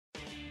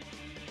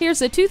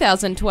Here's a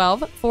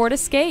 2012 Ford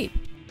Escape.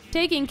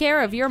 Taking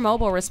care of your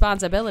mobile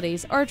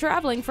responsibilities or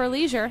traveling for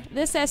leisure,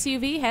 this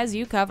SUV has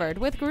you covered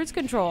with cruise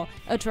control,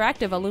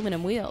 attractive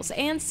aluminum wheels,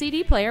 and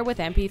CD player with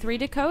MP3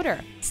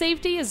 decoder.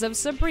 Safety is of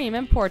supreme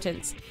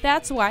importance.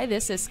 That's why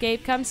this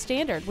Escape comes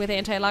standard with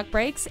anti-lock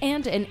brakes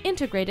and an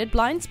integrated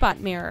blind spot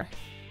mirror.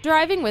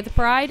 Driving with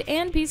pride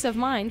and peace of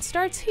mind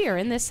starts here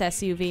in this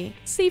SUV.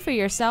 See for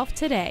yourself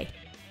today.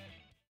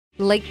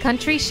 Lake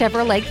Country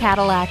Chevrolet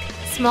Cadillac.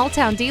 Small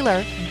town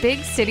dealer, big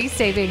city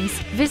savings.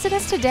 Visit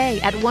us today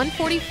at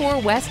 144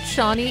 West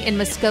Shawnee in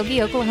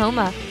Muskogee,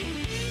 Oklahoma.